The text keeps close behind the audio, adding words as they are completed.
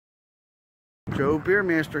Joe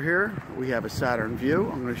Beermaster here. We have a Saturn Vue.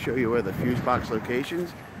 I'm going to show you where the fuse box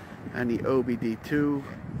locations and the Obd2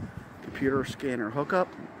 computer scanner hookup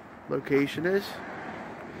location is.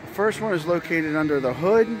 The first one is located under the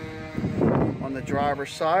hood on the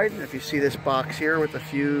driver's side. If you see this box here with the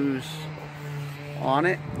fuse on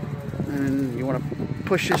it, and you want to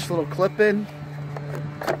push this little clip in,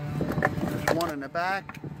 there's one in the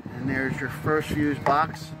back, and there's your first fuse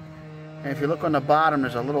box. And if you look on the bottom,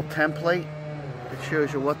 there's a little template that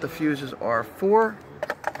shows you what the fuses are for.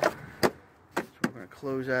 So we're going to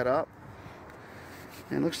close that up.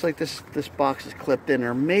 And it looks like this box is clipped in.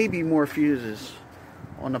 There may be more fuses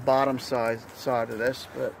on the bottom side of this,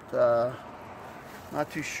 but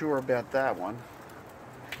not too sure about that one.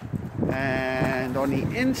 And on the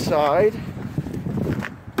inside,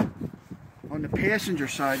 on the passenger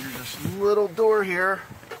side, there's this little door here.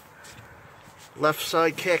 Left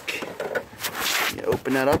side kick. You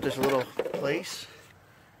open that up, there's a little place.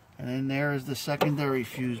 And then there is the secondary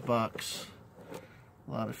fuse box.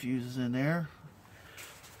 A lot of fuses in there.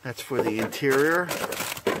 That's for the interior.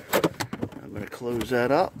 I'm going to close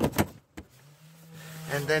that up.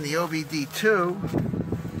 And then the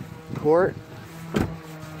Obd2 port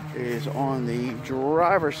is on the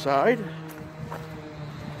driver's side.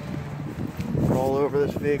 All over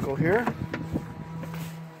this vehicle here.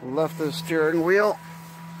 Left of the steering wheel.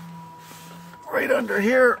 Right under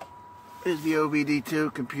here is the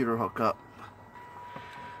Obd2 computer hookup.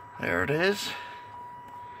 There it is.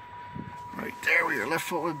 Right there where your left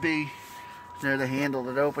foot would be. There's the handle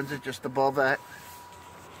that opens it just above that.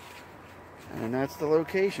 And that's the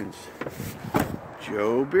locations.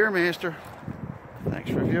 Joe Beermaster. Thanks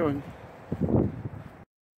for viewing.